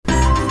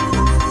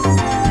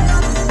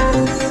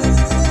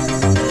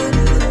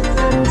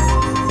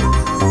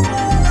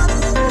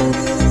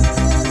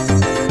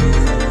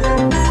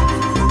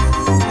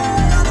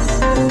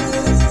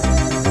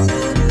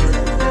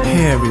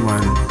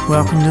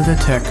Welcome to the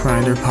Tech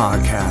Grinder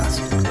Podcast,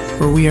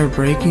 where we are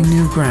breaking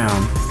new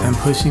ground and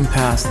pushing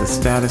past the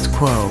status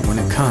quo when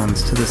it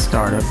comes to the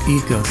startup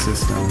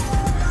ecosystem.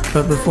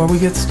 But before we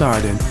get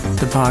started,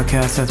 the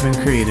podcast has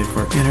been created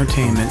for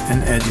entertainment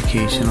and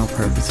educational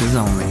purposes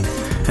only,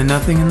 and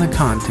nothing in the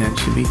content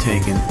should be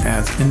taken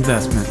as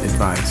investment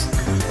advice.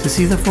 To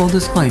see the full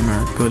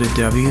disclaimer, go to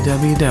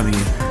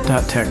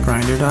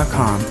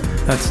www.techgrinder.com.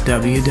 That's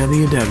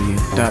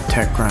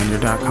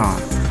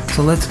www.techgrinder.com.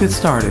 So let's get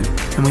started,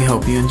 and we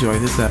hope you enjoy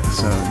this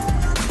episode.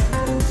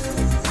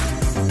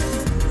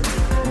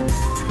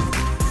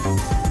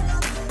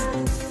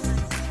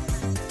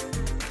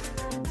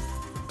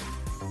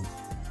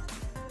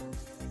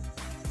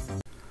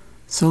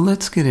 So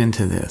let's get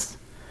into this.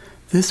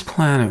 This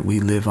planet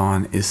we live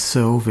on is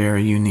so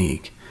very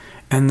unique,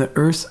 and the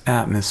Earth's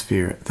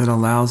atmosphere that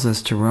allows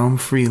us to roam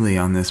freely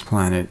on this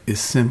planet is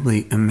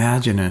simply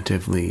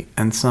imaginatively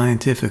and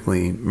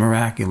scientifically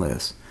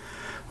miraculous.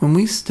 When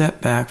we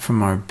step back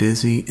from our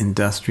busy,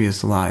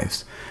 industrious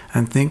lives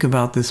and think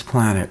about this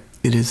planet,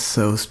 it is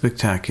so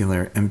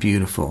spectacular and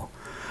beautiful.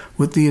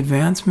 With the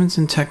advancements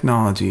in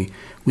technology,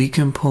 we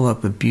can pull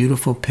up a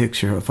beautiful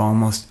picture of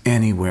almost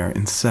anywhere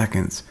in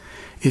seconds.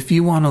 If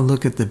you want to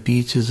look at the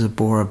beaches of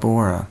Bora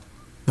Bora,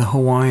 the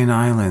Hawaiian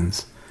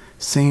Islands,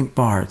 St.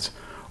 Bart's,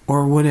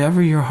 or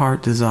whatever your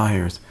heart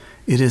desires,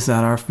 it is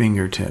at our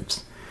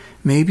fingertips.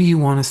 Maybe you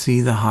want to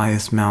see the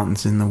highest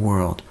mountains in the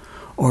world,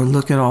 or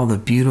look at all the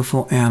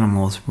beautiful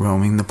animals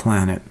roaming the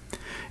planet.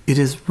 It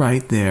is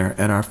right there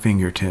at our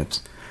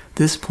fingertips.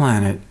 This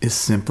planet is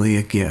simply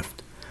a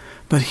gift.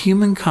 But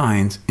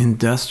humankind's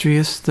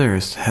industrious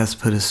thirst has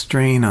put a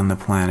strain on the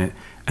planet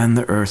and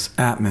the Earth's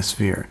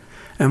atmosphere,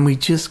 and we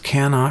just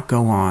cannot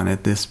go on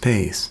at this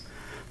pace.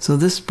 So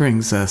this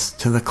brings us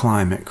to the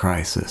climate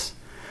crisis.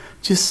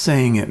 Just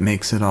saying it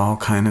makes it all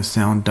kind of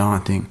sound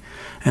daunting,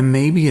 and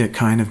maybe it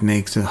kind of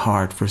makes it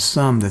hard for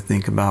some to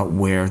think about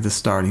where the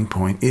starting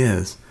point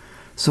is.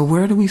 So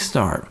where do we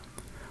start?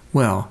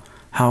 Well,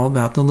 how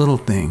about the little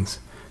things?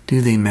 Do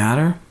they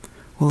matter?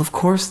 Well, of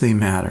course they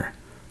matter.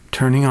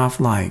 Turning off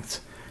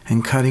lights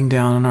and cutting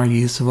down on our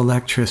use of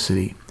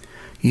electricity,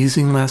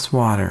 using less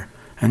water,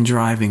 and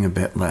driving a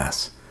bit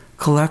less.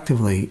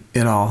 Collectively,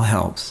 it all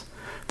helps.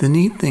 The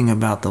neat thing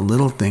about the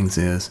little things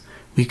is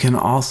we can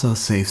also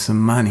save some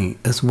money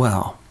as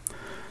well.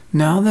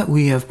 Now that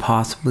we have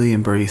possibly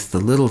embraced the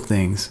little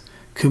things,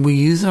 could we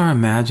use our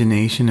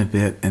imagination a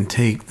bit and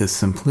take the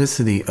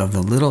simplicity of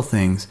the little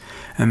things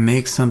and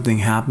make something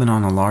happen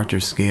on a larger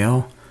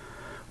scale?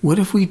 What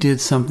if we did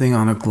something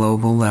on a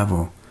global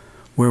level,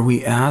 where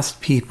we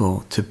asked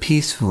people to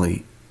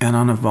peacefully and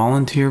on a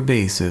volunteer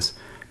basis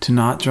to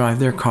not drive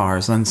their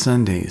cars on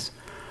Sundays?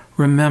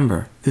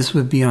 Remember, this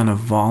would be on a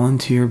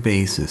volunteer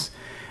basis,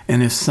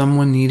 and if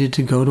someone needed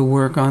to go to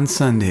work on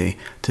Sunday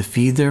to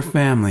feed their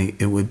family,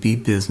 it would be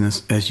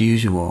business as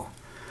usual.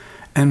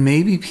 And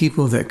maybe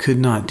people that could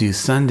not do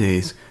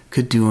Sundays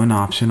could do an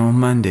optional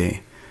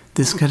Monday.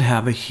 This could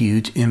have a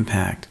huge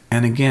impact.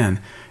 And again,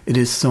 it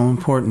is so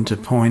important to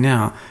point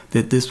out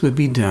that this would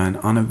be done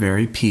on a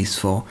very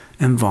peaceful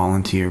and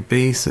volunteer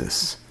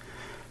basis.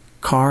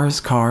 Cars,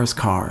 cars,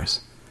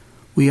 cars.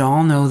 We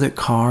all know that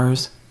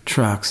cars,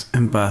 trucks,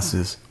 and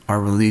buses are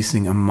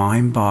releasing a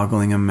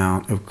mind-boggling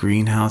amount of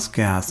greenhouse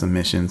gas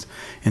emissions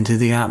into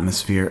the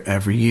atmosphere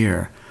every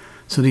year.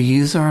 So to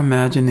use our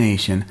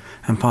imagination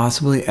and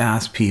possibly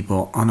ask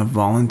people on a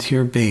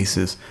volunteer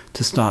basis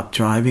to stop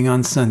driving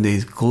on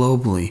Sundays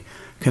globally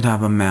could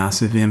have a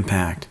massive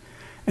impact.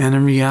 And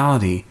in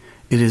reality,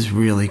 it is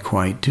really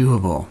quite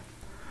doable.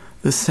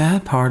 The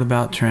sad part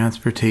about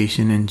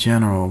transportation in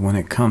general when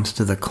it comes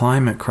to the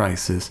climate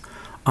crisis,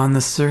 on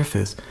the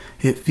surface,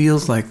 it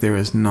feels like there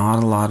is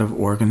not a lot of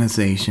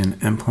organization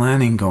and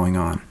planning going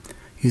on.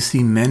 You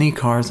see many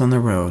cars on the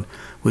road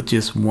with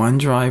just one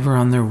driver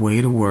on their way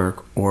to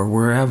work or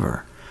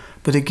wherever.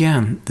 But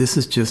again, this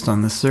is just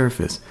on the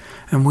surface,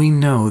 and we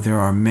know there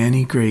are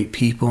many great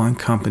people and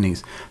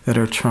companies that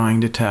are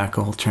trying to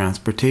tackle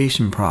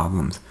transportation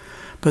problems.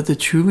 But the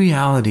true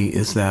reality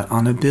is that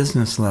on a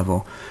business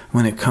level,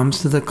 when it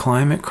comes to the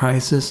climate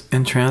crisis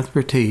and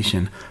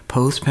transportation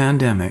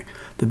post-pandemic,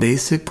 the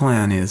basic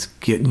plan is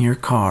get in your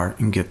car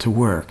and get to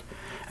work.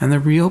 And the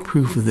real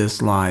proof of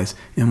this lies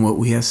in what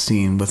we have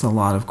seen with a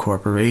lot of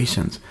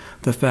corporations,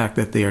 the fact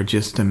that they are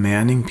just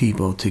demanding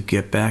people to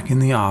get back in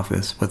the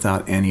office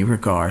without any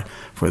regard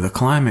for the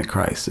climate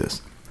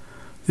crisis.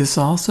 This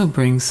also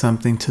brings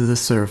something to the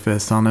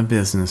surface on a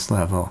business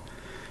level.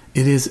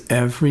 It is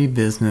every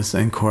business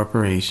and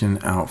corporation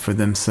out for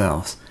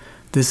themselves.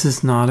 This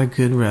is not a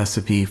good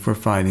recipe for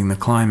fighting the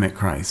climate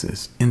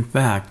crisis. In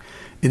fact,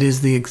 it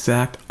is the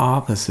exact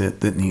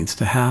opposite that needs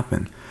to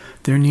happen.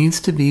 There needs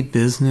to be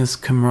business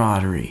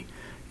camaraderie,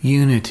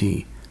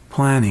 unity,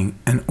 planning,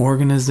 and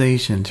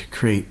organization to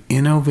create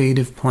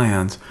innovative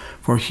plans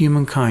for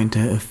humankind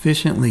to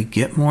efficiently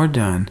get more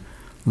done,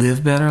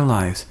 live better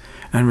lives,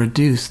 and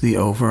reduce the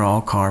overall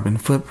carbon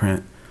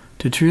footprint.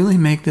 To truly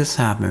make this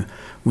happen,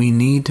 we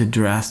need to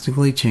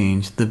drastically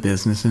change the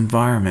business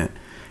environment.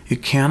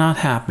 It cannot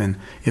happen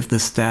if the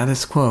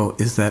status quo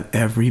is that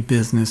every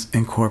business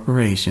and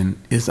corporation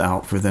is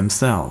out for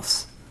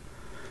themselves.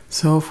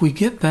 So if we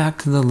get back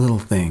to the little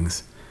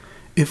things,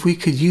 if we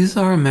could use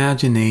our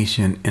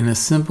imagination in a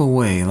simple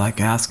way,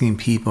 like asking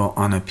people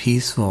on a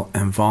peaceful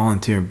and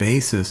volunteer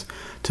basis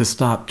to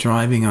stop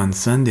driving on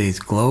Sundays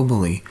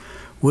globally,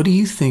 what do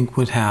you think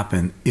would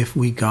happen if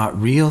we got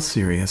real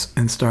serious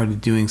and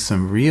started doing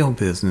some real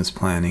business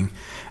planning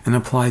and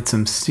applied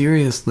some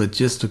serious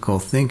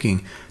logistical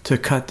thinking to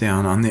cut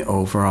down on the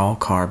overall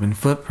carbon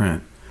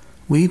footprint?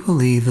 We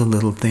believe the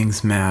little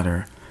things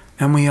matter,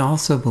 and we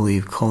also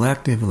believe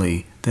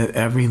collectively that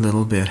every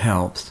little bit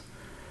helps.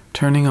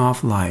 Turning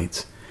off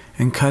lights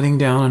and cutting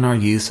down on our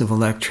use of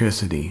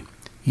electricity,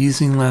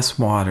 using less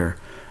water,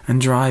 and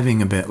driving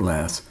a bit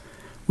less.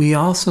 We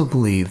also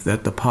believe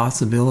that the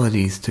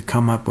possibilities to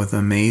come up with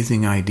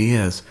amazing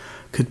ideas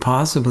could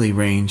possibly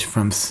range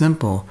from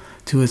simple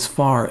to as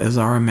far as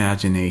our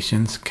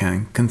imaginations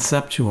can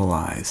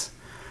conceptualize.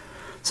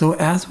 So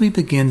as we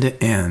begin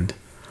to end,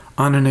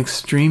 on an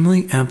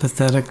extremely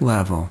empathetic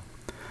level,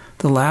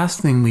 the last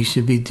thing we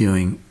should be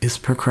doing is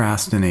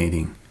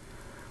procrastinating.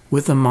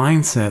 With a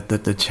mindset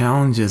that the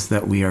challenges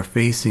that we are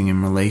facing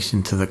in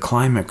relation to the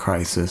climate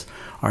crisis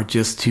are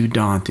just too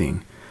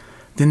daunting,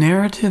 the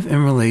narrative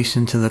in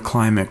relation to the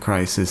climate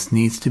crisis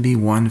needs to be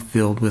one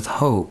filled with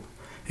hope,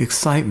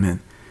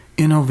 excitement,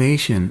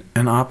 innovation,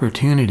 and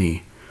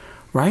opportunity.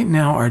 Right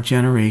now, our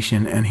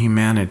generation and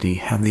humanity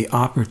have the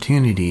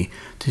opportunity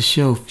to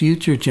show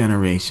future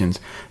generations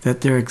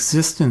that their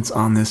existence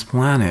on this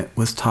planet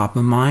was top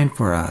of mind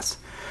for us,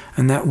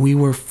 and that we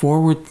were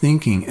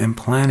forward-thinking and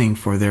planning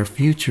for their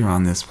future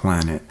on this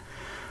planet.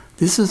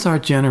 This is our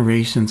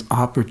generation's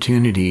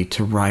opportunity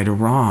to right a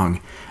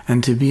wrong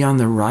and to be on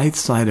the right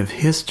side of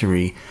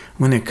history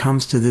when it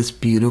comes to this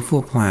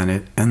beautiful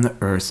planet and the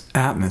Earth's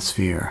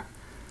atmosphere.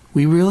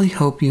 We really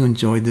hope you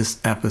enjoyed this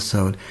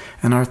episode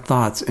and our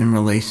thoughts in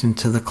relation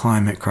to the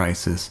climate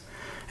crisis.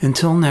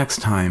 Until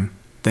next time,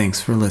 thanks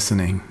for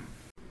listening.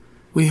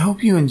 We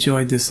hope you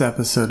enjoyed this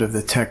episode of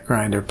the Tech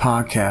Grinder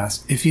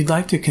podcast. If you'd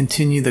like to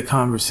continue the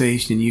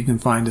conversation, you can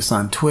find us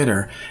on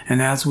Twitter, and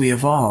as we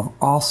evolve,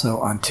 also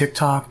on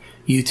TikTok,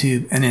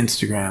 YouTube, and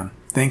Instagram.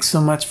 Thanks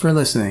so much for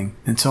listening.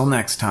 Until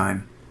next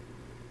time.